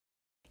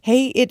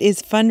Hey, it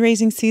is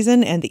fundraising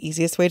season, and the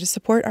easiest way to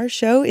support our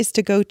show is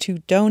to go to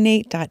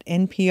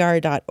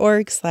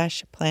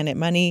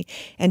donate.npr.org/planetmoney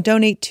and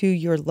donate to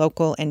your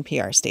local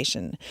NPR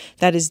station.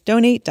 That is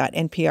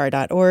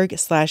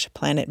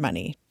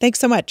donate.npr.org/planetmoney. Thanks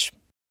so much.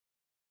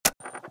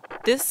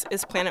 This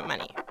is Planet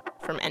Money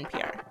from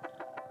NPR.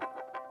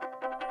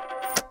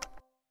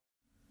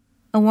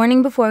 A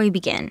warning before we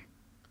begin.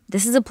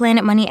 This is a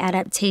Planet Money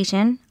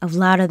adaptation of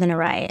Louder Than a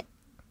Riot,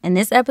 and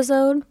this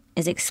episode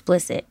is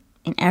explicit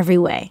in every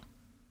way.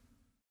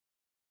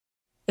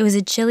 It was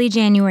a chilly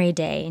January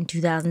day in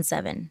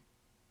 2007.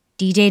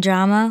 DJ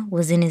Drama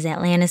was in his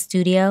Atlanta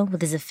studio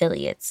with his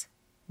affiliates,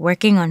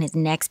 working on his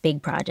next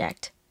big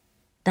project.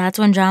 That's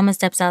when Drama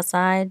steps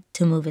outside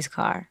to move his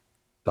car.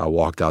 I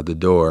walked out the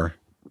door,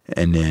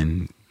 and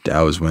then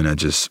that was when I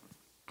just,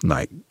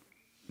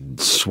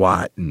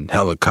 SWAT and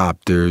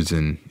helicopters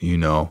and,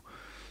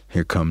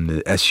 here come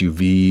the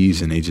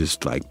SUVs, and they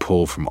just,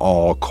 pull from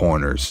all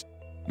corners.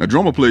 Now,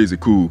 Drama plays it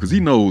cool because he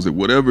knows that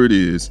whatever it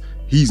is,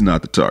 he's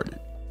not the target.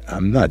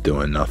 I'm not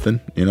doing nothing,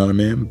 you know what I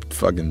mean?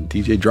 Fucking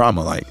DJ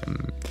Drama,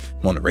 I'm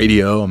on the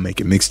radio, I'm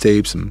making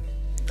mixtapes, and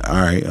all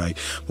right,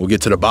 we'll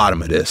get to the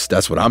bottom of this.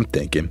 That's what I'm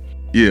thinking.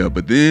 Yeah,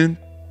 but then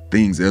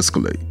things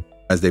escalate.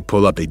 As they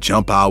pull up, they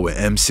jump out with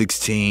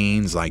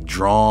M16s,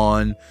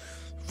 drawn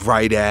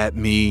right at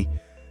me,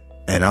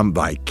 and I'm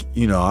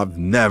I've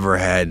never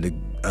had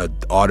an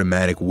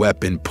automatic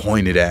weapon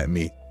pointed at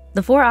me.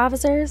 The four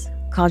officers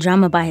call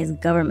Drama by his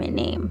government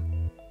name,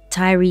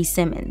 Tyree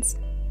Simmons.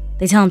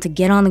 They tell him to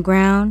get on the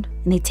ground,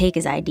 and they take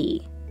his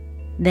ID.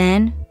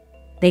 Then,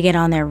 they get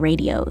on their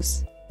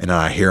radios. And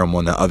I hear him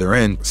on the other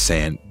end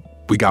saying,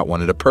 "We got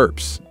one of the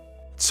perps."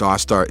 So I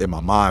start, in my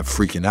mind,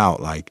 freaking out,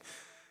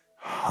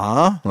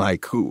 huh?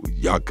 Who?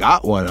 Y'all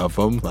got one of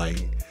them?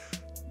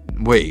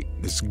 Wait,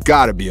 there's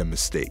gotta be a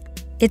mistake.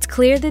 It's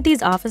clear that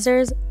these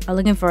officers are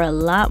looking for a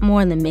lot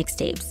more than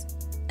mixtapes,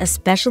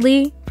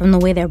 especially from the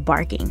way they're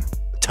barking.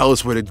 Tell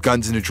us where the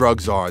guns and the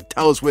drugs are.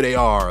 Tell us where they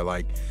are.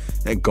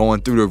 And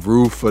going through the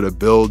roof of the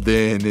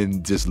building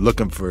and just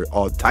looking for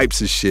all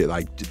types of shit.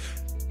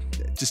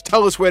 Just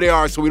tell us where they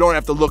are so we don't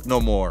have to look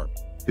no more.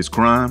 His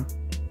crime?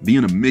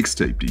 Being a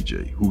mixtape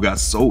DJ who got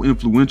so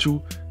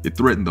influential, it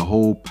threatened the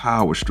whole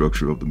power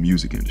structure of the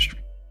music industry.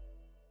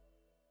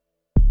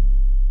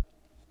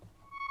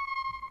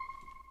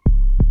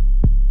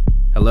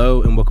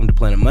 Hello and welcome to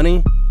Planet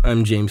Money.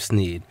 I'm James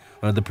Sneed,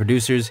 one of the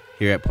producers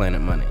here at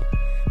Planet Money.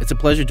 It's a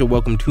pleasure to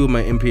welcome two of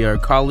my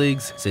NPR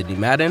colleagues, Sydney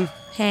Madden.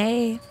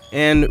 Hey.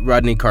 And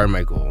Rodney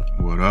Carmichael.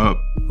 What up?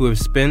 Who have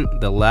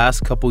spent the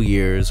last couple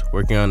years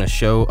working on a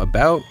show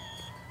about,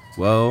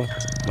 why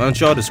don't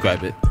y'all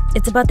describe it?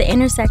 It's about the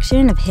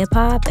intersection of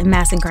hip-hop and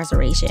mass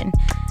incarceration,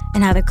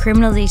 and how the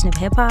criminalization of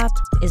hip-hop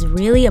is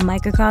really a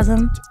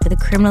microcosm for the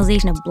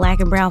criminalization of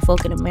Black and brown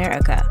folk in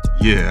America.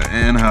 Yeah,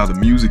 and how the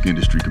music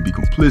industry can be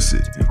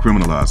complicit in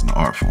criminalizing the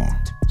art form.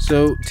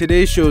 So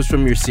today's show is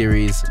from your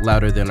series,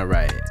 Louder Than a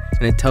Riot,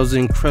 and it tells the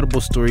incredible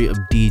story of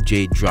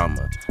DJ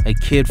Drama, a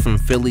kid from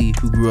Philly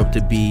who grew up to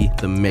be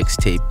the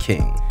mixtape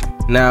king.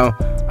 Now,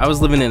 I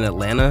was living in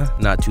Atlanta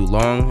not too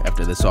long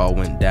after this all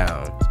went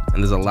down,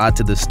 and there's a lot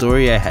to the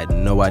story I had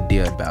no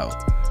idea about,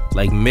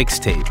 like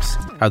mixtapes,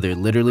 how they're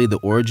literally the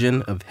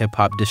origin of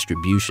hip-hop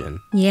distribution.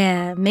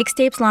 Yeah,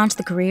 mixtapes launched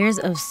the careers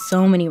of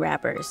so many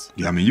rappers.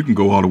 Yeah, you can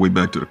go all the way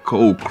back to the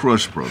Cold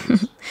Crush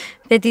brothers.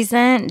 50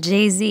 Cent,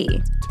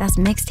 Jay-Z, that's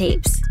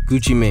mixtapes.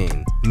 Gucci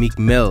Mane, Meek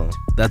Mill,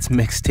 that's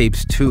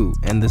mixtapes too.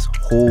 And this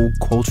whole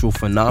cultural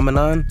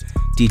phenomenon,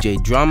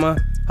 DJ Drama,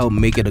 helped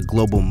make it a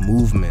global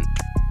movement.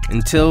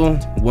 Until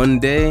one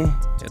day,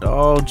 it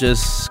all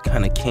just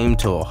kind of came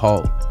to a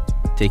halt,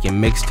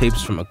 taking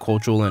mixtapes from a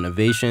cultural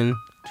innovation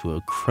to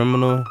a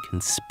criminal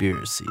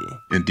conspiracy.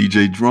 And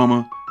DJ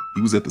Drama,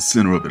 he was at the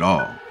center of it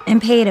all.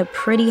 And paid a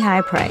pretty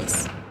high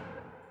price.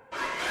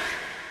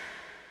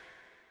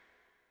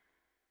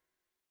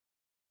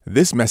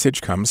 This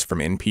message comes from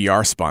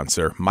NPR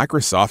sponsor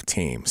Microsoft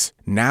Teams.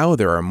 Now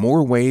there are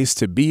more ways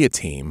to be a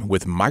team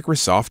with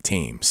Microsoft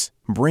Teams.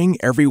 Bring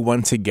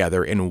everyone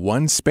together in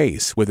one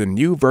space with a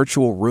new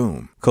virtual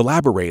room.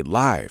 Collaborate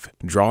live,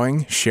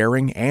 drawing,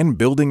 sharing, and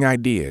building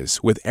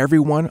ideas with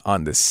everyone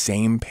on the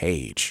same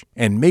page.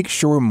 And make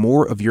sure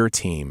more of your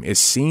team is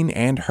seen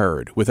and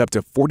heard with up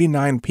to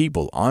 49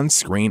 people on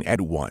screen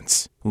at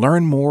once.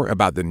 Learn more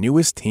about the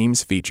newest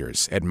Teams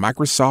features at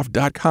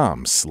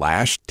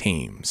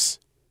Microsoft.com/Teams.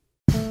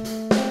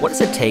 What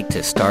does it take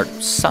to start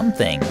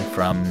something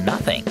from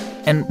nothing?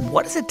 And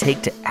what does it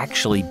take to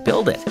actually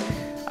build it?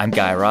 I'm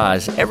Guy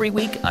Raz. Every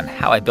week on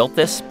How I Built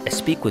This, I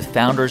speak with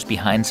founders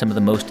behind some of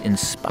the most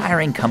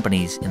inspiring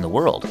companies in the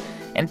world.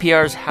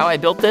 NPR's How I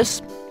Built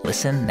This?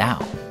 Listen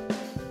now.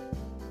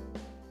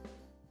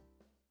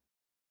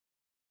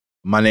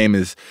 My name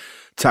is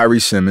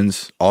Tyree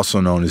Simmons, also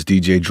known as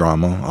DJ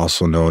Drama,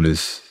 also known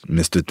as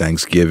Mr.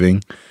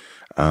 Thanksgiving,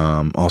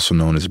 also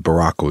known as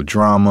Barack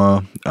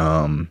Drama,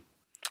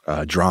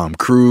 Drum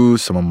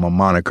Cruz, some of my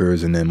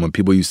monikers. And then when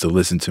people used to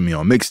listen to me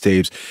on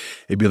mixtapes,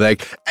 it'd be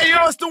like, "Hey, yo,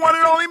 it's the one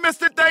and only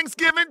Mr.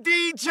 Thanksgiving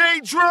DJ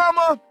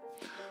Drama."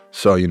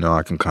 So,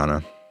 I can kind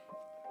of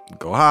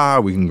go high,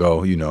 we can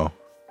go,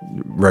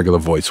 regular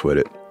voice with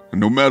it.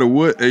 No matter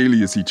what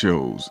alias he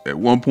chose, at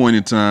one point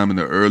in time in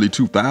the early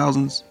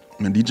 2000s,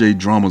 and DJ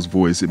Drama's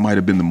voice, it might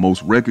have been the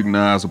most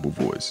recognizable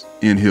voice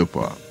in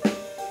hip-hop.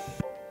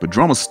 But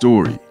Drama's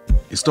story,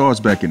 it starts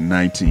back in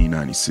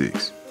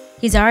 1996.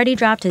 He's already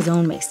dropped his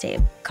own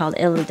mixtape called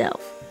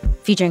Illadelph,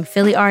 featuring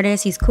Philly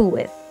artists he's cool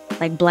with,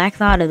 like Black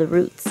Thought of The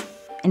Roots.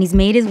 And he's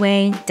made his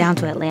way down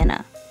to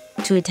Atlanta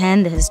to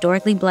attend the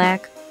historically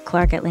black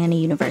Clark Atlanta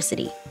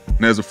University.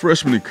 And as a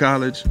freshman in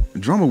college,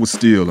 Drama was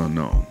still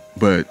unknown.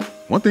 But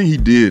one thing he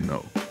did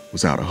know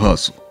was how to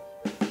hustle.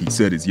 He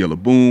set his yellow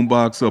boom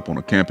box up on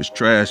a campus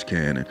trash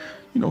can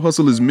and,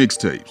 hustle his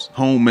mixtapes,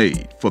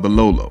 homemade, for the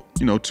low.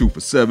 2 for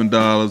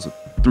 $7,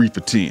 or 3 for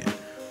 $10.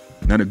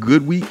 Now, in a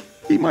good week,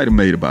 he might have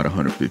made about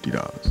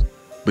 $150.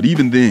 But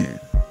even then,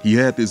 he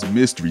had this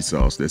mystery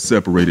sauce that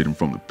separated him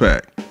from the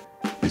pack,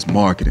 his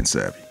marketing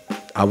savvy.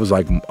 I was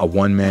like a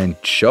one-man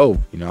show.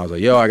 I was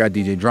like, yo, I got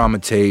DJ Drama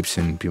tapes,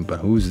 and people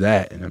like, who's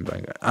that? And I'm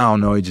like, I don't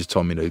know. He just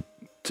told me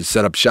to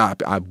set up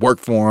shop. I work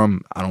for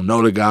him. I don't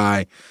know the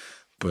guy,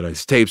 but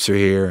his tapes are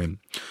here. And,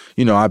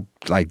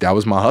 that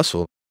was my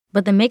hustle.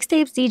 But the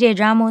mixtapes DJ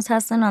Drama was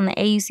hustling on the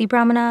AUC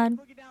Promenade,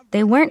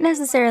 they weren't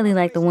necessarily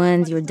like the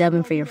ones you were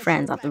dubbing for your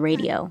friends off the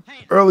radio.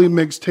 Early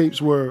mixtapes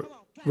were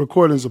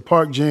recordings of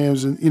park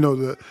jams and,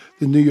 the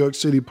New York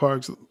City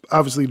parks.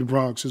 Obviously, the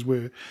Bronx is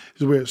where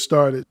it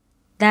started.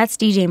 That's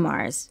DJ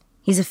Mars.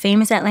 He's a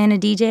famous Atlanta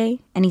DJ,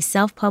 and he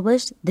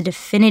self-published the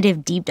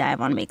definitive deep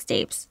dive on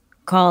mixtapes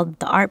called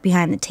The Art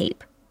Behind the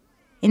Tape.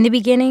 In the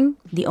beginning,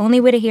 the only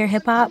way to hear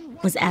hip-hop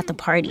was at the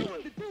party,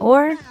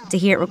 or to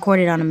hear it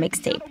recorded on a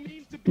mixtape.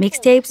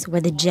 Mixtapes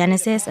were the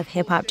genesis of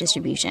hip-hop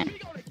distribution.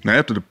 Now,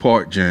 after the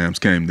park jams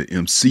came the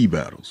MC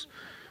battles.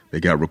 They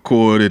got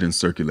recorded and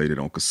circulated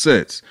on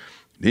cassettes.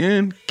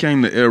 Then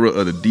came the era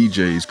of the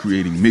DJs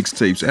creating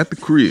mixtapes at the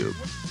crib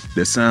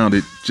that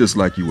sounded just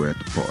like you were at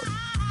the party.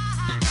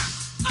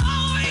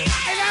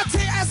 And I'll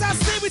tell you, as I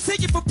say, we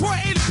take it from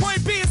point A to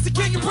point B. It's the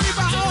king and pretty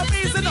by all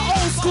means in the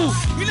old school.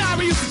 You know how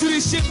we used to do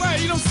this shit, right?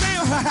 You know what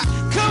I'm saying?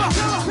 Come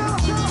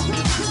on.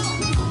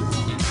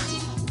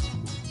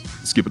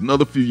 Skip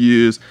another few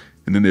years,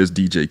 and then there's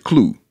DJ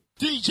Clue.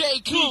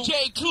 DJ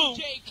Clue,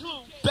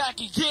 back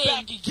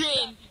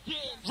again,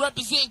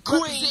 represent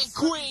Queens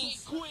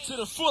to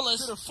the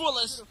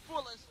fullest.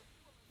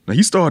 Now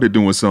he started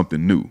doing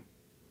something new,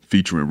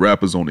 featuring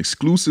rappers on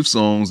exclusive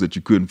songs that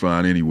you couldn't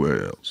find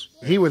anywhere else.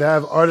 He would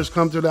have artists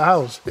come to the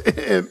house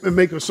and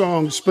make a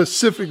song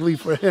specifically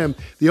for him.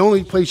 The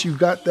only place you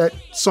got that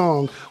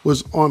song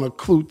was on a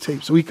Clue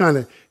tape, so he kind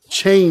of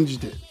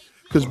changed it.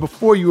 Because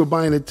before you were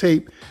buying a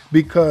tape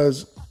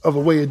because of the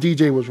way a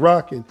DJ was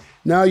rocking.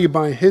 Now you're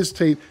buying his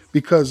tape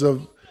because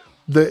of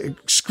the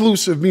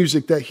exclusive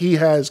music that he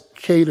has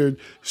catered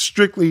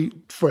strictly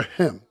for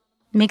him.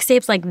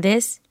 Mixtapes like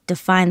this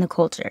define the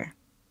culture.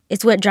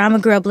 It's what Drama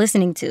grew up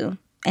listening to,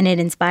 and it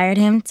inspired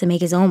him to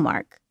make his own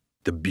mark.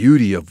 The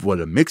beauty of what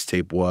a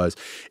mixtape was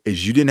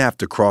is you didn't have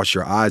to cross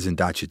your I's and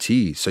dot your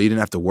T's. So you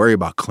didn't have to worry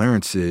about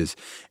clearances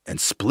and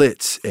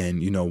splits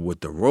and, what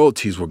the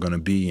royalties were going to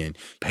be and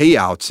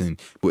payouts. And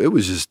it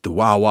was just the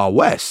Wild Wild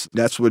West.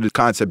 That's where the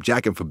concept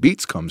jacking for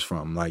beats comes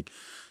from. Like,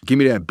 give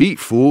me that beat,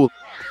 fool.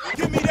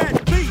 Give me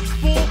that beat,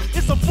 fool.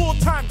 It's a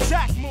full-time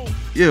jack move.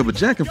 Yeah, but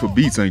jacking for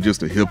beats ain't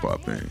just a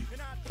hip-hop thing.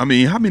 I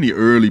mean, how many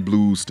early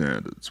blues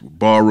standards were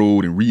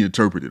borrowed and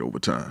reinterpreted over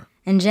time?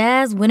 And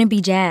jazz wouldn't be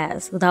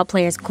jazz without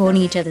players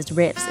quoting each other's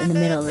riffs in the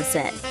middle of the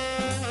set.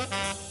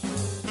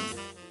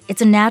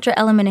 It's a natural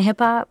element of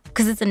hip-hop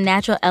because it's a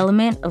natural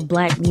element of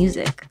black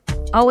music.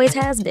 Always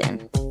has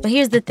been. But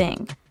here's the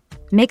thing.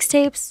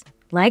 Mixtapes,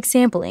 like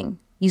sampling,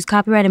 use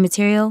copyrighted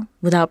material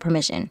without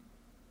permission.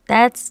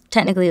 That's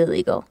technically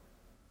illegal.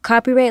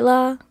 Copyright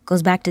law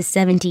goes back to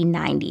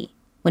 1790,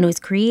 when it was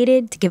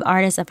created to give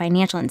artists a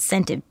financial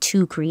incentive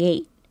to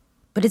create.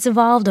 But it's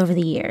evolved over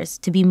the years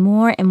to be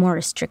more and more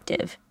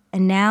restrictive.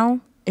 And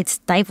now, it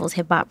stifles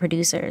hip-hop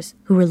producers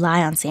who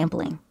rely on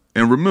sampling.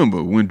 And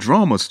remember, when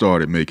Drama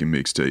started making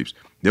mixtapes,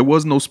 there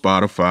was no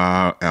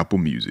Spotify or Apple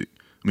Music.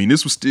 I mean,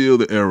 this was still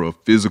the era of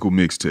physical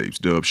mixtapes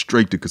dubbed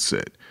straight to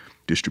cassette.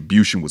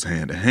 Distribution was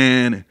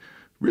hand-to-hand, and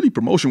really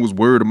promotion was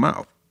word of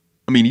mouth.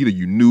 I mean, either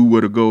you knew where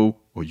to go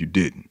or you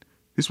didn't.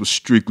 This was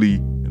strictly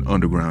an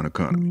underground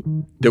economy.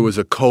 There was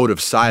a code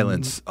of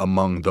silence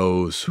among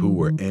those who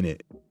were in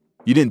it.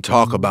 You didn't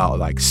talk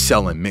about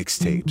selling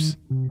mixtapes.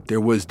 There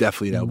was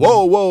definitely that,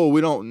 whoa, we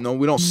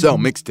don't sell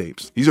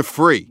mixtapes. These are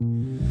free.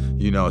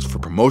 It's for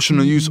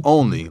promotional use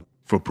only.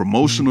 For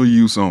promotional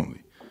use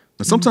only.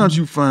 Now, sometimes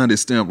you find it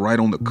stamped right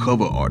on the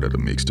cover art of the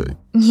mixtape.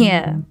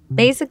 Yeah,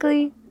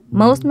 basically,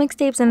 most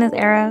mixtapes in this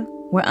era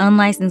were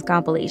unlicensed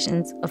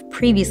compilations of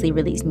previously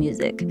released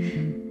music.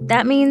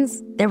 That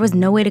means there was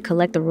no way to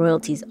collect the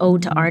royalties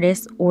owed to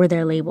artists or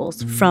their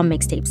labels from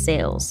mixtape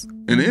sales.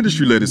 And the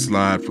industry let it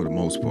slide for the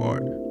most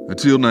part,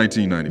 until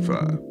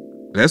 1995.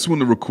 That's when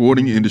the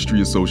Recording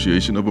Industry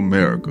Association of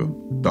America,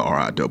 the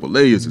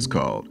RIAA as it's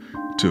called,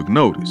 took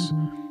notice.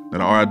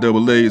 Now, the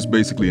RIAA is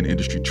basically an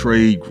industry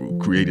trade group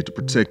created to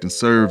protect and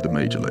serve the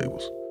major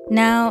labels.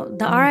 Now,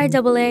 the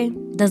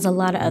RIAA does a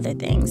lot of other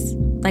things,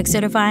 like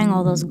certifying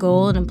all those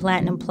gold and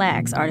platinum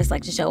plaques artists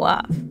like to show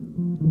off.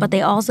 But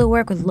they also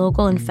work with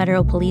local and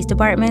federal police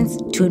departments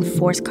to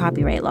enforce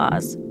copyright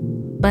laws.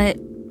 But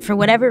for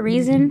whatever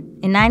reason,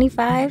 in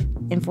 '95,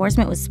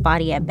 enforcement was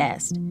spotty at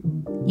best.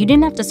 You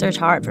didn't have to search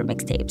hard for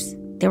mixtapes.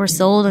 They were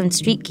sold on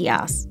street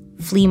kiosks,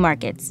 flea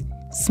markets,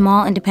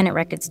 small independent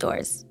record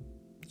stores.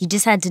 You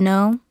just had to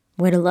know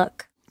where to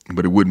look.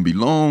 But it wouldn't be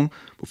long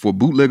before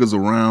bootleggers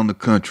around the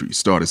country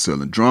started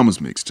selling Drama's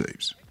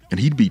mixtapes. And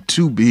he'd be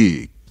too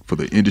big for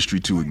the industry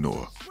to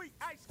ignore.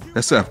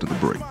 That's after the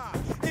break.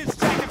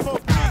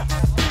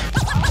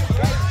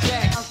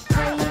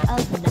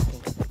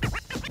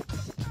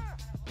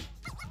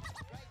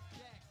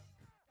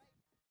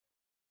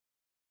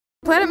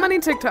 Planet Money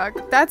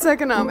TikTok, that's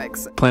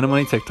economics. Planet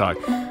Money TikTok.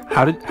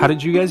 How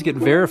did you guys get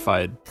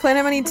verified?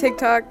 Planet Money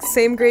TikTok,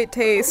 same great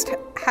taste,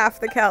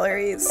 half the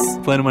calories.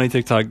 Planet Money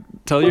TikTok,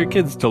 tell your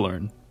kids to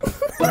learn.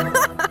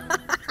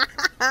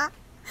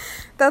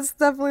 That's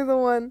definitely the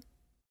one.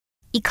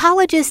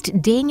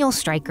 Ecologist Daniel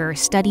Stryker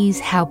studies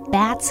how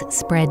bats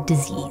spread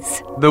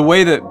disease. The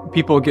way that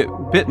people get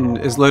bitten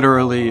is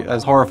literally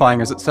as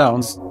horrifying as it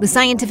sounds. The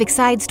scientific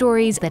side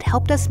stories that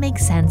helped us make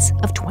sense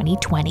of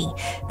 2020.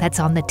 That's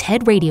on the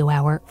TED Radio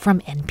Hour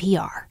from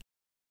NPR.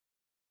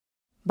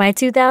 By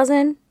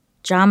 2000,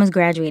 Drama's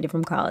graduated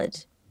from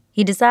college.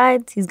 He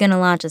decides he's going to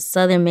launch a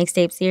Southern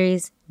mixtape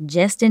series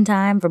just in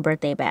time for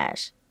Birthday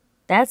Bash.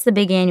 That's the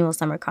big annual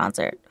summer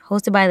concert,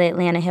 hosted by the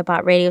Atlanta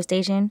hip-hop radio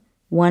station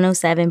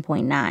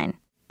 107.9.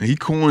 He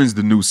coins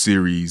the new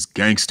series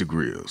Gangsta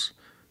Grills.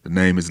 The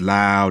name is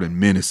loud and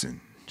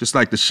menacing, just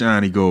like the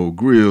shiny gold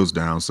grills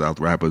down south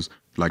rappers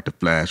like to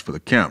flash for the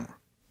camera.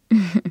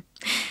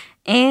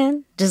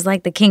 And just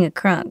like the king of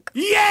crunk.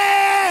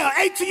 Yeah!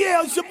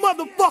 ATL's your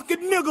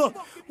motherfucking nigga.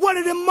 One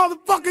of them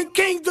motherfucking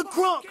kings of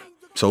crunk.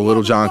 So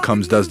Little John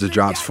comes, does the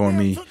drops for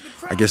me.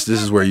 I guess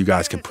this is where you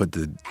guys can put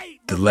the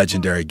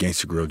legendary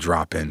Gangsta Grill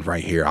drop in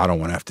right here. I don't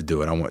want to have to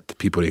do it. I want the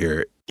people to hear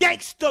it.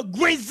 Gangsta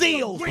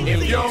Grizzle.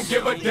 If you don't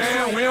give a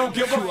damn, we don't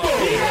give a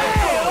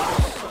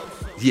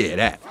fuck. Yeah,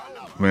 that.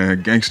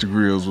 Man, Gangsta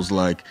Grills was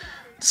like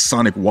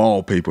sonic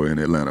wallpaper in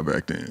Atlanta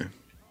back then.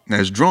 Now,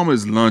 as Drama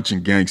is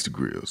launching Gangsta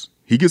Grills,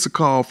 he gets a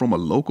call from a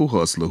local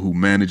hustler who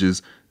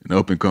manages an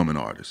up-and-coming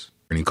artist.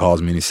 And he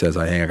calls me and he says,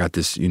 hey, I got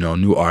this,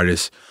 new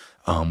artist.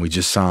 We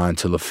just signed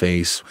to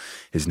LaFace.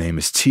 His name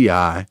is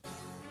T.I.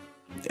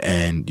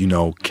 And,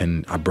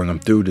 can I bring him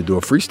through to do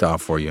a freestyle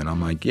for you? And I'm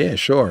like, yeah,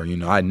 sure.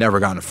 I'd never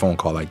gotten a phone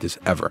call like this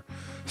ever.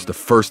 It's the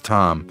first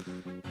time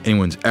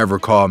anyone's ever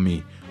called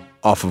me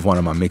off of one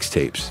of my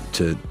mixtapes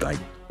to,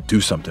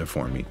 do something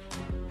for me.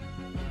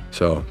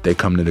 So they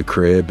come to the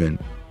crib, and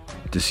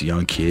this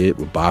young kid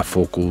with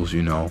bifocals,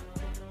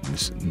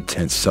 this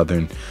intense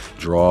Southern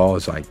drawl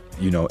is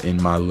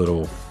in my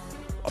little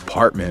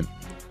apartment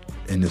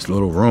in this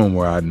little room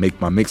where I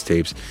make my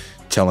mixtapes,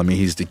 telling me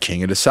he's the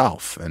king of the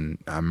South. And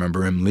I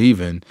remember him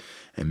leaving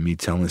and me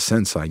telling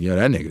Sense, yo,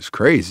 that nigga's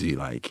crazy.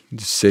 He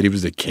just said he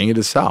was the king of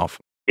the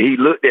South. He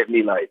looked at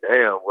me like,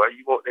 damn, why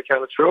you want that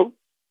kind of trouble?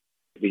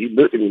 He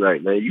looked at me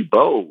like, man, you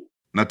bold.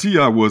 Now,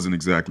 T.I. wasn't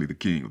exactly the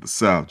king of the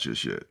South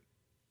just yet.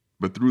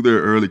 But through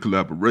their early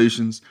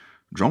collaborations,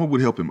 Drama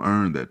would help him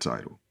earn that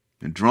title.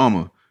 And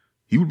Drama,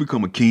 he would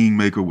become a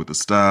kingmaker with a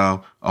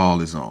style all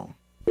his own.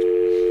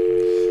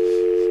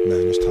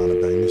 Man, it's time to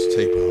bang this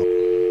tape out.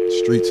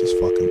 Streets is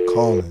fucking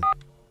calling.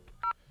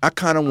 I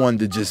kind of wanted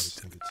to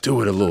just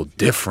do it a little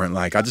different.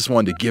 I just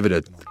wanted to give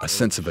it a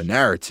sense of a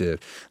narrative.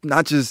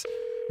 Not just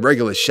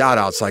regular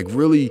shout-outs,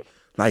 really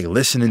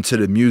listening to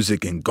the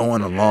music and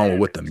going along with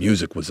what the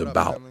music was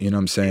about. You know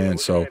what I'm saying?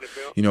 So,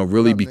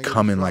 really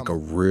becoming a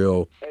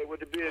real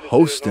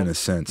host in a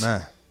sense.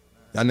 Man,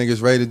 y'all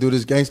niggas ready to do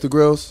this Gangsta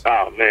Grills?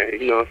 Oh, man,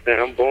 you know what I'm saying?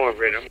 I'm born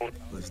ready.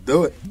 Let's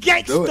do it.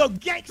 Gangsta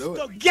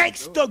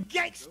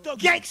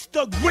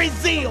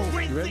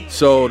Grizzle.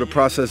 So the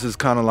process is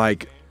kind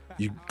of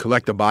you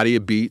collect a body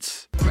of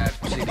beats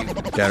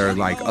that are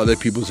other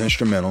people's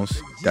instrumentals,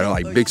 that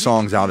are big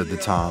songs out at the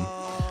time.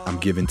 I'm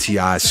giving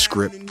T.I.'s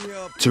script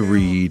to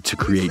read, to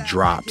create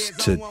drops,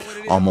 to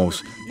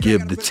almost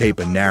give the tape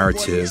a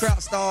narrative.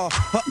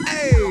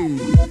 Hey! All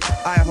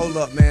right, hold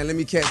up, man. Let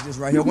me catch this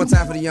right here. One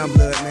time for the young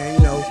blood, man.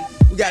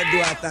 We got to do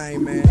our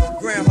thing, man.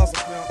 Grand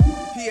Hustle.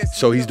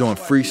 So he's doing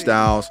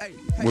freestyles.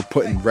 We're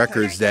putting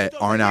records that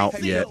aren't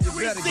out yet. You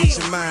better get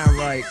your mind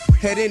right.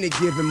 At any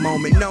given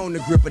moment, known to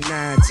grip a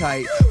 9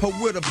 tight. Or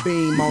with a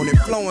beam on it,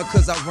 flowing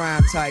cause I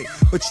rhyme tight.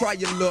 But try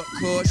your luck,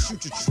 cuz,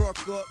 shoot your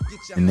truck up.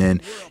 And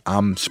then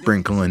I'm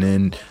sprinkling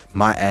in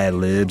my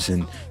ad-libs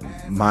and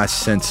my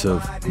sense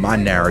of my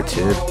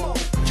narrative.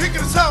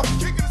 Kicking us out,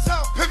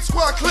 Pimp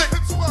Squad click,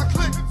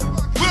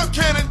 Will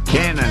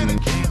Cannon,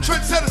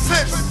 Trendsetter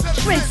Sense.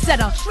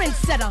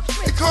 Trendsetter.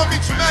 They call me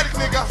dramatic,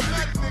 nigga.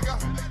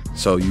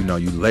 So, you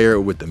layer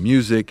it with the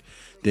music,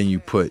 Then you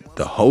put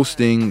the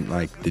hosting,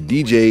 like the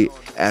DJ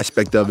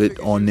aspect of it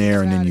on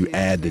there, and then you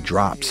add the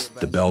drops,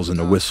 the bells and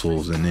the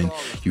whistles, and then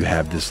you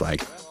have this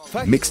like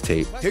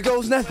mixtape. Here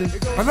goes nothing.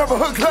 Another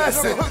hood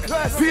classic.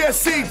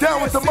 PSC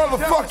down with the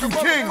motherfucking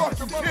king.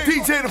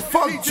 DJ the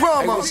Funk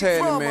Drama. Hey, what's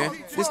happening,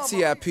 man? This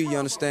TIP, you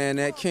understand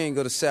that? King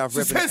of the South,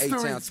 repping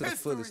A-Town to the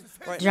fullest.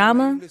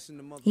 Drama,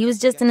 he was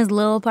just in his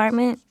little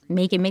apartment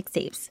making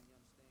mixtapes.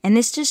 And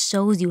this just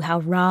shows you how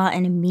raw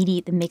and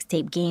immediate the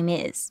mixtape game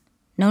is.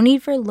 No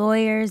need for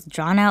lawyers,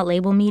 drawn-out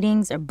label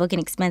meetings, or booking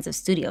expensive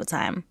studio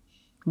time.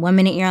 1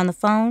 minute you're on the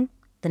phone,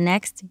 the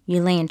next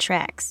you're laying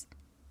tracks.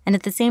 And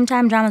at the same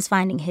time Drama's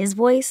finding his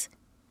voice,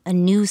 a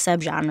new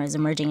subgenre is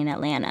emerging in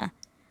Atlanta.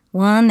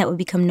 One that would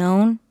become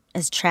known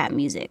as trap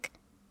music,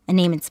 a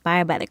name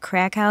inspired by the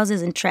crack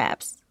houses and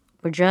traps,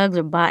 where drugs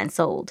are bought and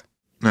sold.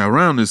 Now,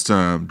 around this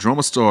time,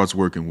 Drama starts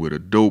working with a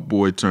dope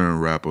boy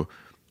turned rapper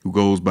who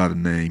goes by the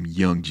name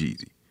Young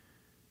Jeezy.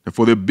 And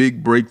for their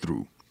big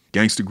breakthrough,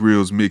 Gangsta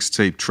Grill's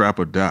mixtape Trap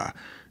or Die,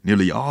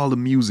 nearly all the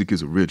music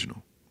is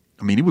original.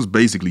 I mean, it was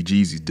basically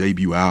Jeezy's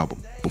debut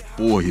album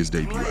before his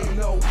debut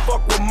album.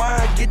 Fuck with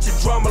mine, get your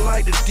drama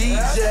like the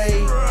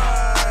DJ.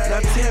 Now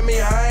tell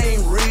me I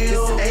ain't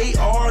real. This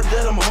AR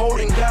that I'm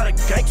holding got a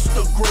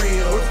gangster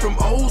grill. We're from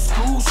old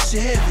school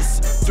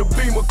Chevys to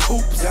Beamer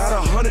Coupes. Got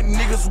 100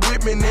 niggas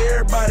with me and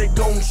everybody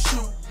gon'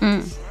 shoot.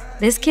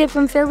 This kid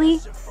from Philly,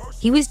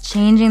 he was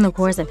changing the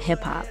course of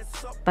hip-hop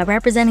by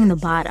representing the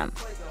bottom.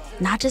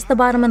 Not just the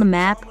bottom of the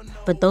map,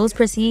 but those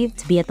perceived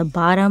to be at the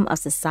bottom of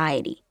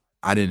society.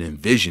 I didn't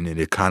envision it.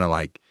 It kind of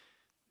like,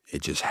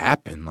 it just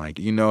happened. Like,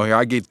 you know, here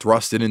I get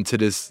thrusted into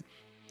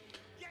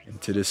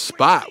this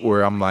spot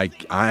where I'm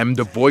like, I'm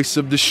the voice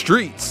of the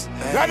streets.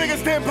 Y'all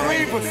niggas didn't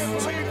believe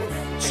us.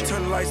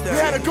 We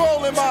had a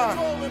goal in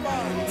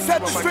mind.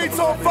 Set the streets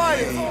on fire.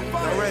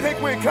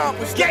 Think we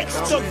accomplished that.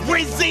 Gangsta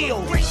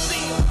Brazil.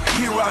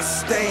 Here I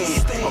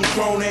stand, a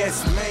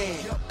grown-ass man.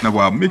 Now,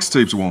 while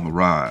mixtapes were on the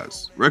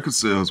rise, record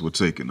sales were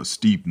taking a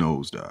steep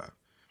nosedive.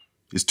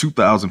 It's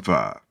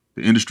 2005.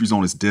 The industry's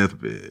on its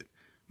deathbed.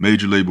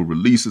 Major label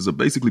releases are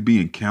basically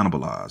being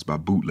cannibalized by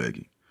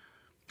bootlegging.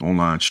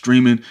 Online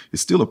streaming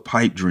is still a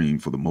pipe dream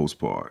for the most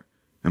part,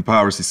 and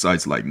piracy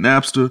sites like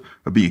Napster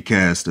are being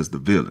cast as the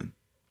villain.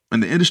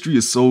 And the industry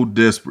is so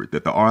desperate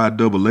that the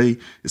RIAA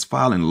is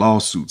filing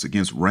lawsuits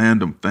against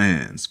random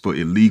fans for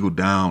illegal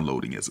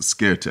downloading as a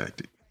scare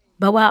tactic.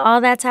 But while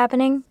all that's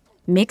happening,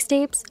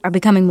 mixtapes are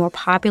becoming more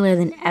popular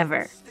than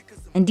ever.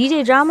 And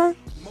DJ Drama,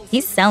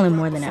 he's selling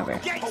more than ever.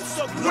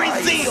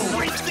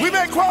 We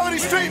make quality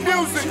street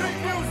music.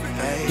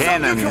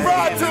 Cannon. You can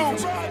ride to.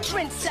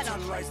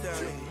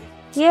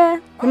 Yeah,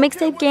 the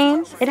mixtape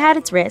game, it had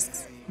its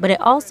risks, but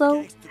it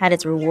also had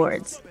its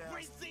rewards.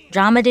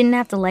 Drama didn't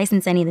have to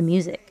license any of the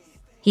music.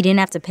 He didn't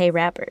have to pay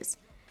rappers.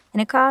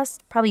 And it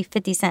cost probably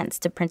 50 cents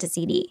to print a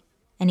CD.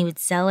 And he would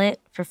sell it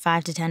for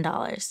 $5 to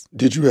 $10.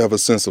 Did you have a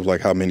sense of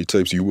like how many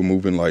tapes you were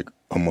moving like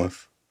a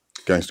month,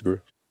 Gangsta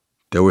Grill?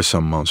 There were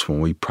some months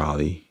when we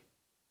probably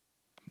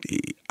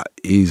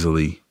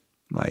easily,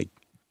 like,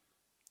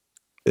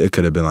 it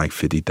could have been like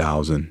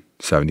 50,000,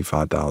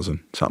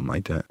 75,000, something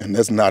like that. And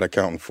that's not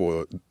accounting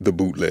for the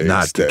bootlegs.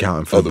 Not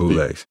accounting for the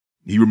bootlegs.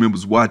 He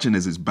remembers watching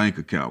as his bank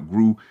account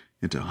grew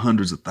into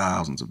hundreds of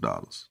thousands of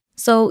dollars.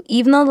 So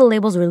even though the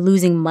labels were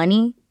losing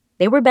money,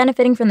 they were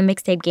benefiting from the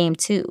mixtape game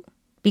too,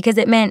 because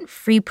it meant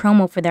free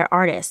promo for their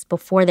artists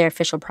before their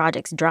official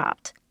projects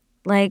dropped.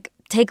 Like,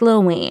 take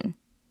Lil Wayne.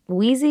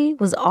 Weezy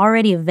was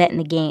already a vet in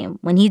the game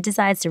when he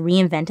decides to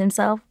reinvent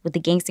himself with the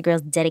Gangsta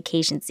Grill's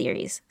Dedication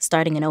series,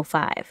 starting in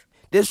 2005.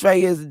 This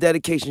right here is a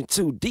dedication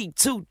to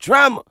D2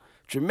 Drama.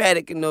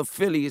 Dramatic and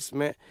affiliates,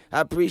 man.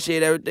 I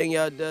appreciate everything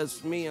y'all does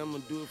for me. I'm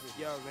gonna do it for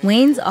y'all, man.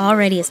 Wayne's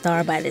already a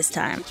star by this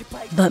time,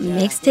 but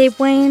Mixtape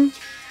Wayne,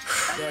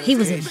 he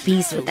was a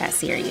beast with that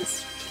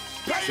series.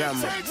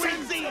 Drama.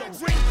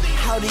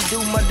 Howdy do,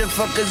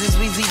 motherfuckers, it's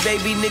Weezy,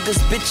 baby. Niggas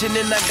bitching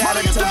and I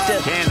gotta tote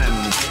that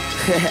cannon.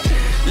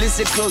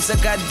 Listen close,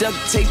 I got duct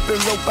tape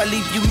and rope. I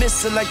leave you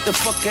missing like the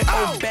fucking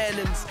old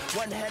balance.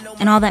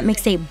 And all that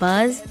mixtape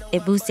buzz,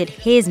 it boosted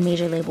his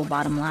major label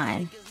bottom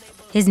line.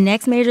 His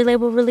next major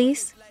label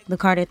release, The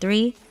Carter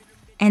 3,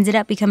 ended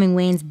up becoming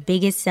Wayne's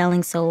biggest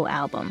selling solo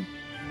album.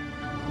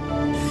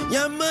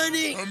 Your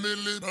money.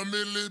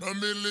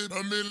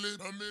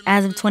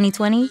 As of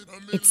 2020,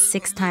 it's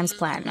 6 times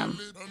platinum.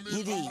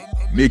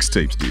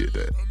 Mixtapes did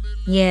that.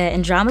 Yeah,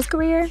 and Drama's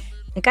career,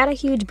 it got a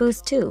huge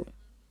boost too.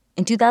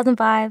 In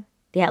 2005,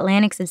 the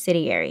Atlantic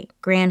subsidiary,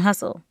 Grand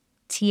Hustle,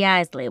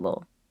 T.I.'s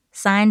label,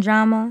 signed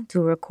Drama to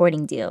a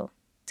recording deal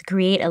to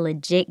create a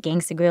legit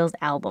Gangsta Grill's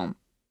album.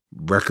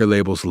 Record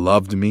labels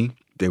loved me.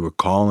 They were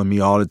calling me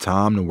all the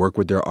time to work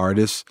with their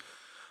artists.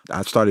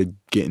 I started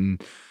getting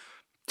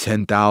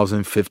 $10,000,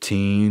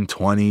 $15,000,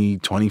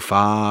 $20,000,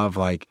 $25,000,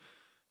 like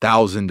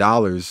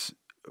 $1,000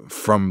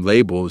 from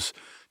labels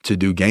to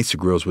do Gangsta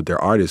Grills with their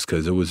artists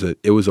because it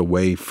was a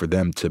way for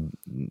them to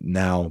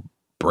now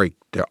break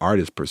their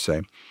artists per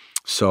se.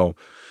 So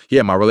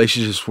yeah, my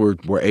relationships were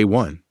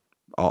A1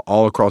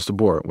 all across the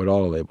board with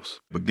all the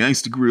labels. But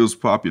Gangsta Grill's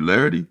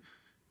popularity,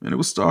 and it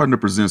was starting to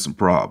present some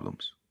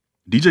problems.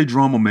 DJ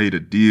Drama made a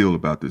deal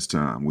about this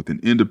time with an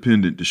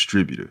independent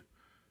distributor,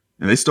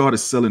 and they started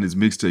selling his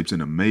mixtapes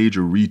in a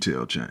major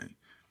retail chain.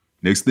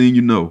 Next thing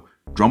you know,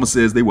 Drama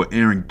says they were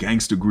airing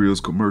Gangsta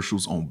Grillz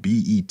commercials on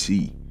BET.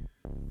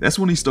 That's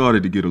when he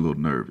started to get a little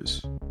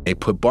nervous. They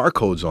put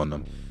barcodes on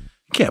them.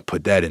 You can't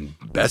put that in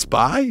Best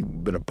Buy,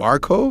 but a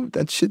barcode?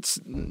 That shit's,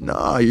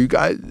 nah, you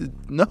guys,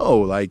 no.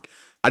 Like,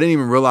 I didn't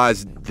even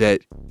realize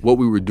that what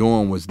we were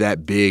doing was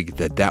that big,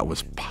 that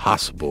was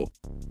possible.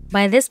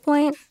 By this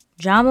point,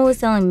 Drama was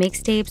selling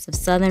mixtapes of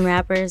Southern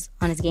rappers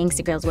on his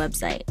Gangsta Grillz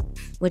website,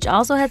 which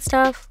also had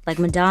stuff like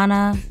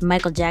Madonna and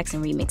Michael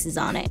Jackson remixes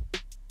on it.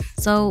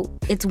 So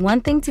it's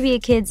one thing to be a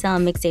kid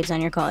selling mixtapes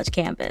on your college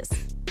campus,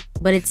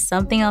 but it's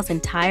something else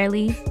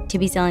entirely to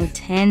be selling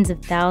tens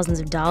of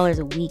thousands of dollars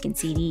a week in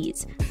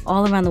CDs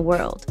all around the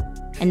world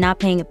and not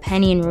paying a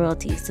penny in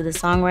royalties to the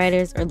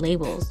songwriters or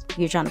labels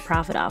you're trying to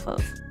profit off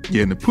of.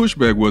 Yeah, and the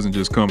pushback wasn't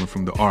just coming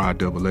from the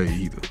RIAA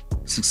either.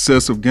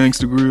 Success of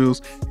Gangsta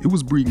Grillz, it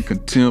was breeding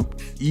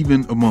contempt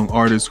even among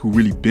artists who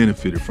really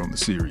benefited from the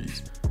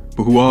series,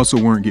 but who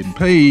also weren't getting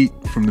paid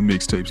from the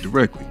mixtapes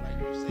directly,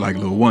 like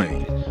Lil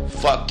Wayne.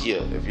 Fuck you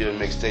if you're a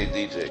mixtape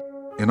DJ.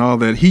 And all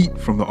that heat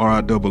from the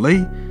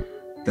RIAA,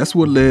 that's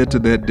what led to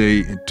that day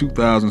in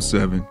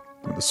 2007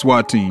 when the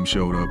SWAT team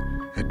showed up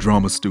at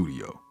Drama's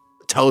studio.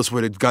 Tell us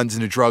where the guns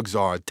and the drugs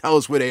are. Tell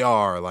us where they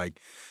are. Like,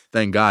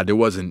 thank God there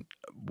wasn't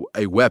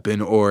a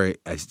weapon or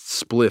a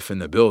spliff in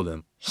the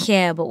building.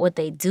 Yeah, but what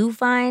they do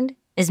find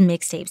is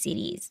mixtape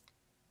CDs.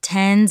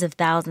 Tens of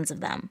thousands of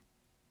them.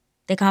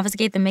 They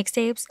confiscate the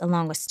mixtapes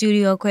along with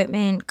studio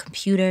equipment,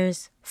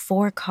 computers,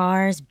 4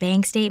 cars,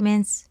 bank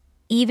statements,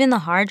 even the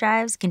hard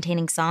drives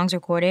containing songs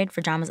recorded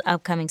for Drama's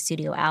upcoming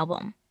studio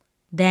album.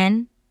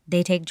 Then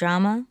they take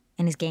Drama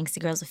and his Gangsta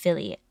Grillz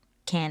affiliate,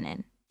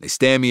 Canon. They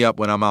stand me up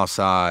when I'm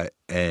outside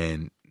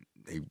and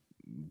they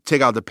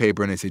take out the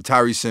paper and they say,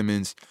 Tyree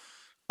Simmons,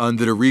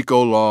 under the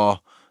RICO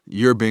law,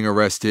 you're being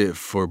arrested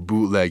for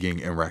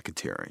bootlegging and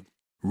racketeering.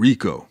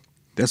 RICO,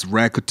 that's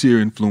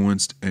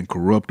racketeer-influenced and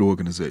corrupt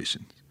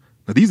organizations.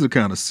 Now, these are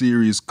kind of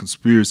serious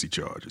conspiracy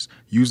charges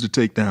used to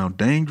take down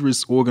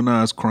dangerous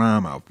organized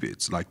crime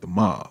outfits like the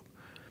mob.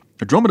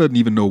 The Drama doesn't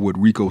even know what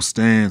RICO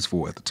stands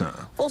for at the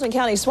time. Fulton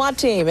County SWAT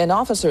team and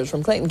officers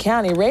from Clayton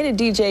County raided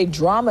DJ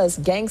Drama's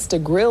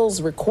Gangsta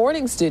Grillz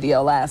recording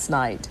studio last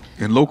night.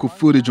 In local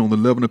footage on the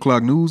 11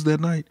 o'clock news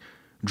that night,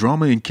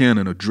 Drama and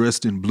Cannon are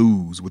dressed in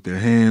blues with their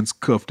hands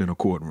cuffed in a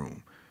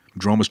courtroom.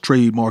 Drama's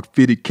trademark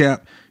fitted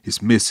cap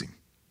is missing.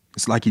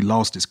 It's like he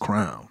lost his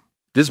crown.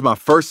 This is my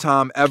first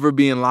time ever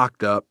being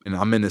locked up, and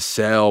I'm in a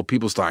cell.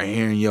 People start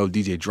hearing, yo,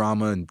 DJ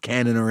Drama and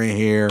Cannon are in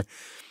here.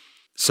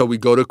 So we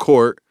go to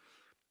court.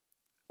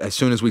 As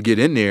soon as we get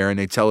in there and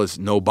they tell us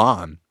no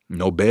bond,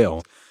 no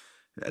bail,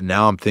 and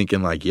now I'm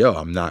thinking like, yo,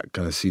 I'm not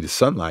going to see the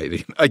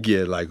sunlight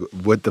again. Like,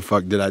 what the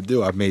fuck did I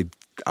do? I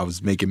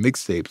was making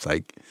mixtapes.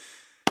 Like,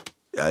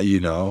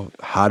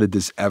 how did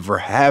this ever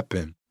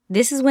happen?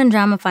 This is when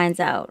Drama finds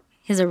out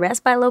his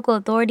arrest by local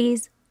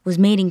authorities was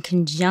made in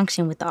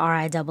conjunction with the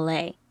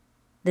RIAA,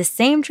 the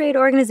same trade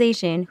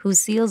organization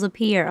whose seals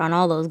appear on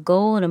all those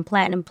gold and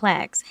platinum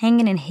plaques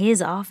hanging in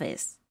his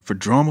office. For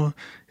Drama,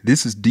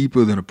 this is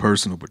deeper than a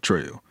personal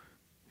betrayal.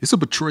 It's a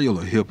betrayal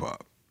of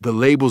hip-hop. The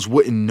labels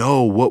wouldn't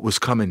know what was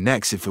coming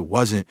next if it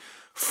wasn't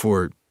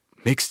for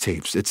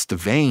mixtapes. It's the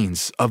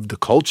veins of the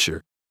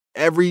culture.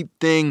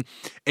 Everything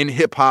in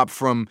hip-hop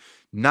from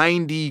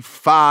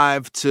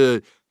 95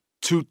 to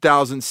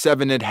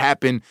 2007 that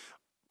happened,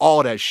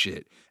 all that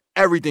shit.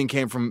 Everything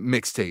came from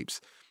mixtapes.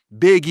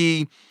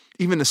 Biggie,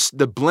 even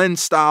the blend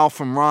style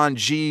from Ron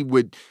G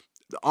with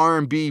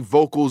R&B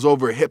vocals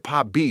over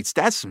hip-hop beats,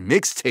 that's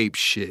mixtape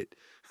shit.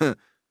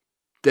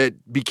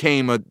 That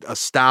became a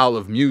style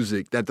of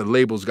music that the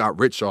labels got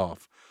rich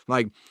off.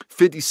 Like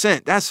 50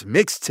 Cent, that's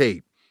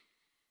mixtape.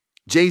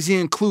 Jay-Z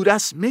and Clue,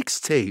 that's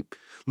mixtape.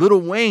 Lil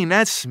Wayne,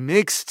 that's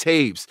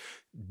mixtapes.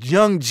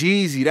 Young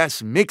Jeezy,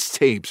 that's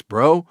mixtapes,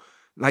 bro.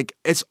 Like,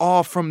 it's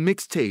all from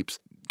mixtapes.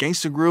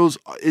 Gangsta Grillz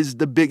is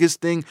the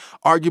biggest thing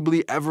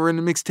arguably ever in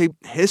the mixtape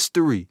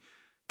history.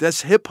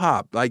 That's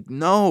hip-hop. Like,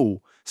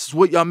 no. This is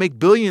what y'all make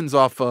billions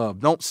off of.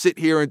 Don't sit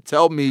here and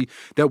tell me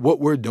that what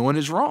we're doing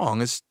is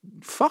wrong.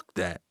 Fuck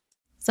that.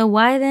 So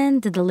why then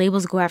did the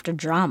labels go after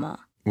Drama?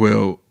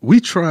 Well, we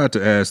tried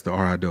to ask the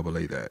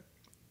RIAA that.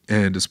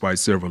 And despite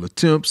several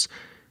attempts,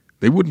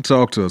 they wouldn't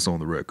talk to us on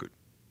the record.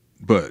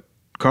 But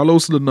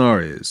Carlos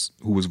Linares,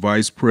 who was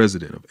vice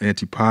president of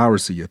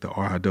anti-piracy at the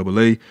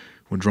RIAA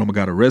when Drama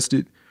got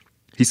arrested,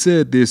 he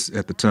said this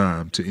at the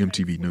time to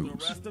MTV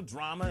News.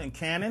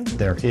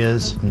 There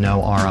is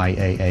no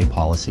RIAA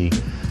policy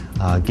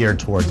geared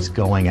towards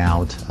going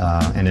out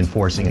and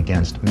enforcing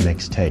against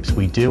mixtapes.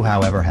 We do,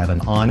 however, have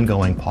an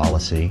ongoing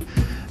policy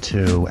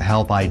to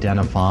help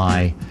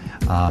identify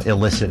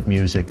illicit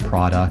music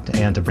product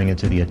and to bring it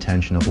to the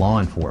attention of law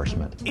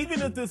enforcement.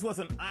 Even if this was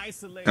an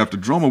isolated... After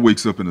Drama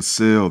wakes up in a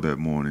cell that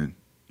morning,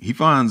 he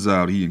finds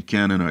out he and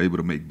Cannon are able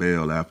to make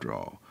bail after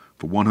all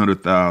for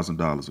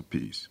 $100,000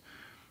 apiece.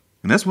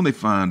 And that's when they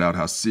find out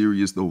how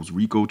serious those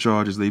RICO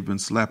charges they've been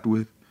slapped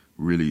with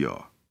really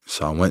are.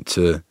 So I went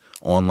to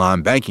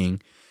online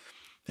banking,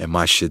 and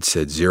my shit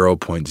said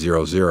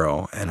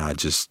 0.00, and I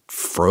just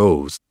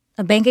froze.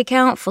 A bank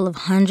account full of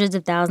hundreds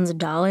of thousands of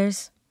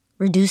dollars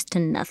reduced to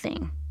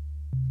nothing.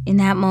 In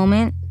that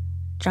moment,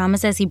 Drama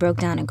says he broke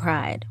down and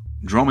cried.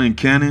 Drama and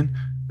Cannon,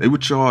 they were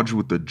charged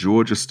with the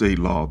Georgia state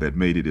law that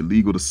made it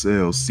illegal to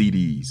sell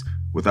CDs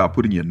without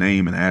putting your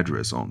name and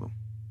address on them.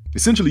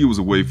 Essentially, it was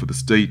a way for the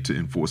state to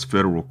enforce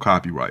federal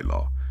copyright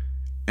law.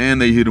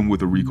 And they hit him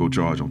with a RICO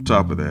charge on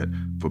top of that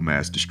for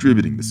mass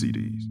distributing the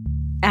CDs.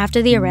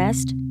 After the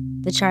arrest,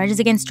 the charges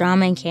against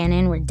Drama and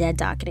Cannon were dead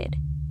docketed,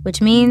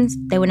 which means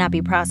they would not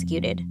be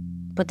prosecuted,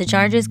 but the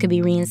charges could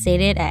be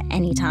reinstated at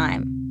any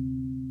time.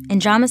 And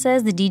Drama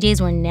says the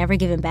DJs were never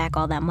given back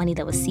all that money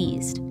that was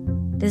seized.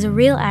 There's a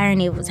real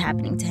irony of what's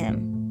happening to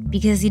him,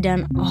 because he'd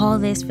done all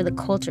this for the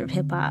culture of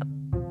hip-hop,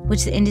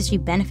 which the industry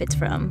benefits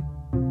from.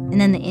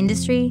 And then the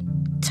industry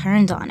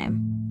turned on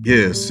him.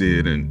 Yeah,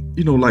 Sid, and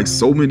like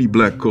so many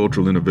black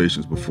cultural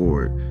innovations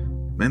before it,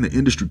 man, the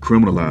industry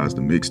criminalized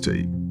the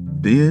mixtape.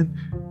 Then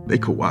they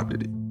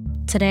co-opted it.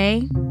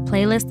 Today,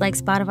 playlists like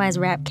Spotify's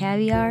Rap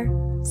Caviar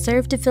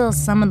serve to fill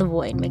some of the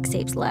void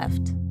mixtapes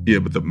left. Yeah,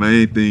 but the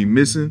main thing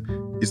missing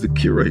is the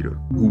curator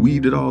who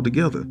weaved it all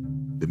together,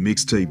 the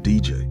mixtape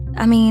DJ.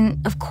 I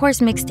mean, of course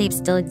mixtapes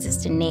still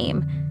exist in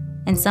name,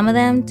 and some of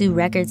them do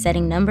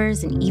record-setting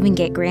numbers and even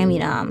get Grammy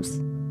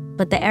noms.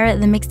 But the era of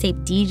the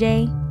mixtape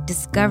DJ,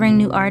 discovering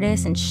new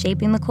artists and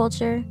shaping the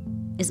culture,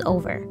 is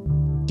over.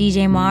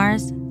 DJ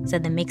Mars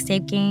said the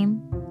mixtape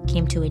game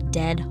came to a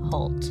dead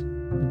halt.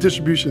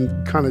 Distribution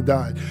kind of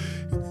died.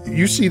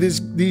 You see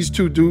these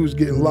two dudes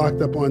getting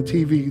locked up on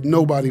TV.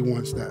 Nobody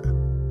wants that.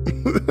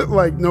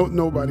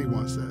 Nobody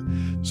wants that.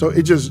 So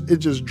it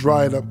just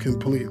dried up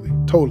completely,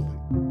 totally.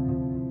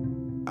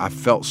 I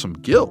felt some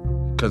guilt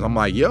because I'm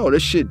like, yo,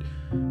 this shit,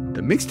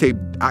 the mixtape,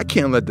 I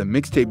can't let the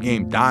mixtape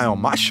game die on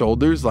my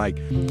shoulders. Like,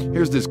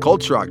 here's this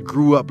culture I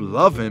grew up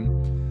loving,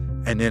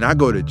 and then I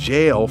go to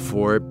jail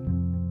for it.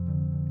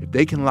 If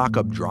they can lock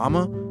up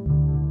Drama,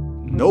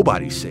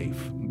 nobody's safe.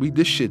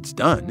 This shit's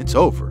done. It's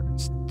over.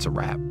 It's a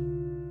wrap.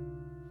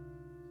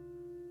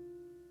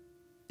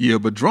 Yeah,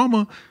 but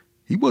Drama,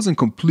 he wasn't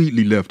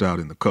completely left out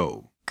in the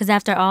cold. Because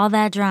after all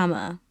that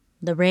drama,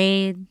 the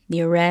raid,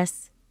 the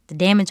arrests, the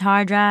damaged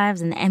hard drives,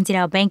 and the emptied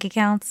out bank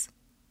accounts,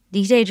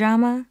 DJ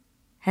Drama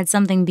had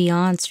something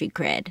beyond street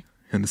cred.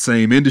 And the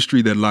same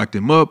industry that locked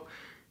him up,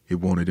 it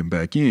wanted him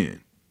back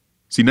in.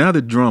 See, now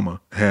that Drama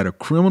had a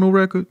criminal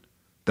record,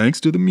 thanks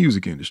to the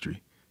music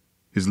industry,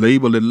 his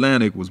label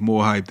Atlantic was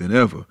more hyped than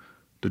ever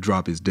to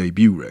drop his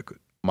debut record.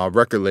 My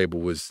record label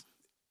was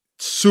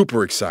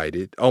super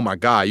excited. Oh my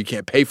God, you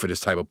can't pay for this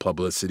type of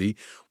publicity.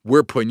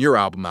 We're putting your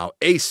album out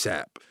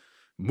ASAP.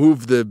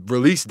 Move the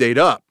release date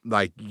up.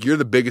 Like, you're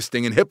the biggest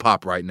thing in hip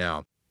hop right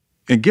now.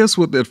 And guess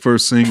what that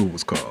first single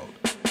was called?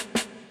 You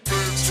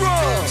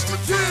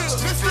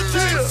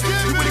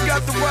really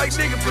got the right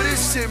nigga for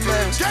this shit,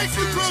 man.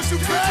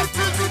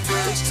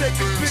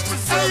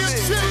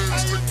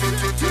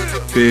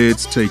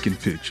 Feds taking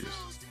pictures.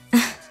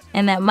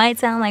 And that might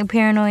sound like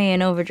paranoia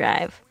and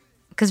overdrive,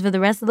 because for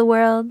the rest of the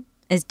world,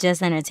 it's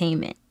just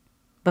entertainment.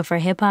 But for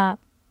hip-hop,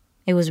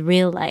 it was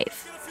real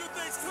life.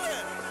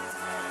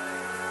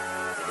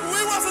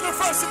 We wasn't the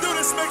first to do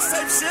this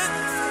mixtape shit.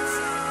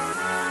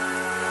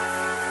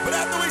 But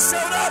after we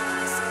showed up,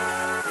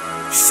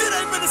 shit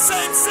ain't been the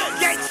same since.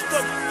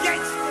 Gangsta.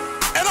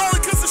 And only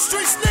because the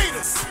streets need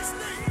us.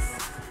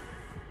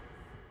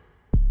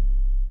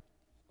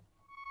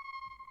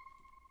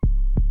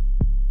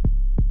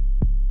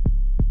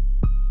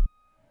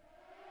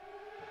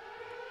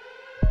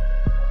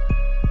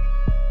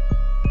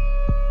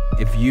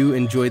 If you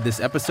enjoyed this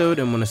episode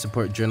and want to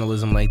support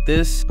journalism like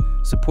this,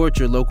 support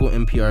your local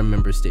NPR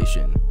member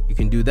station. You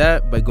can do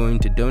that by going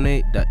to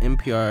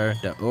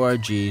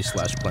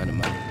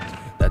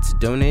donate.npr.org/planetmoney. That's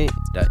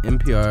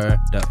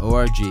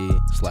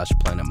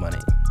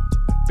donate.npr.org/planetmoney.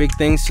 Big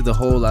thanks to the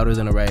whole Louder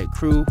Than a Riot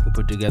crew who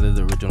put together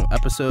the original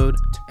episode.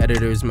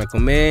 Editors Michael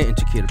May and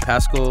Chiquita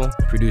Pascal.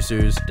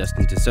 Producers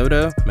Dustin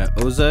Tesota, Matt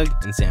Ozug,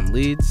 and Sam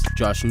Leeds.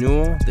 Josh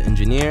Newell, the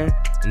engineer.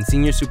 And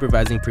senior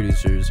supervising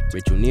producers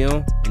Rachel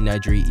Neal and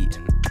Nigeri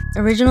Eaton.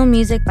 Original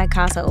music by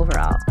Casa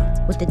Overall,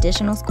 with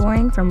additional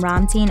scoring from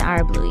Ramteen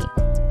Arablouei.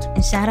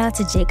 And shout out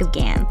to Jacob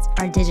Gans,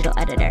 our digital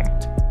editor,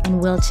 and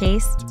Will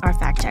Chase, our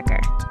fact checker.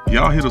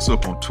 Y'all hit us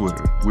up on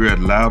Twitter. We're at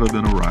Louder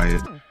Than a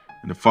Riot.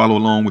 And to follow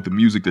along with the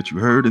music that you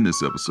heard in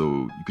this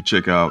episode, you can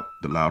check out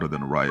the Louder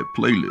Than a Riot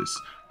playlist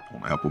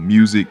on Apple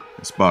Music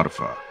and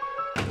Spotify.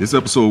 This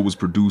episode was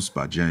produced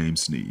by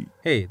James Sneed.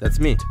 Hey, that's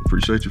me.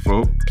 Appreciate you,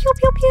 folks. Pew,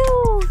 pew,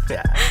 pew.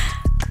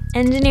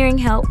 Engineering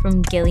help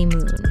from Gilly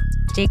Moon.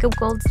 Jacob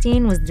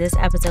Goldstein was this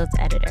episode's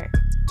editor.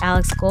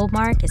 Alex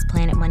Goldmark is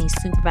Planet Money's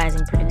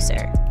supervising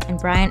producer. And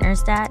Brian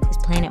Erstadt is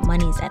Planet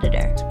Money's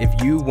editor.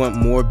 If you want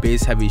more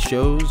bass-heavy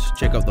shows,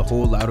 check out the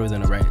whole Louder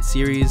Than a Riot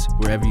series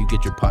wherever you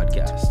get your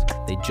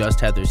podcast. They just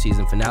had their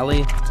season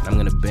finale, and I'm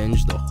going to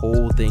binge the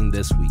whole thing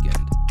this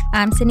weekend.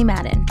 I'm Sydney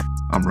Madden.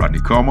 I'm Rodney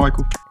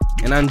Carmichael.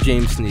 And I'm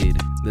James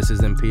Sneed. This is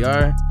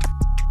NPR.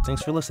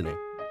 Thanks for listening.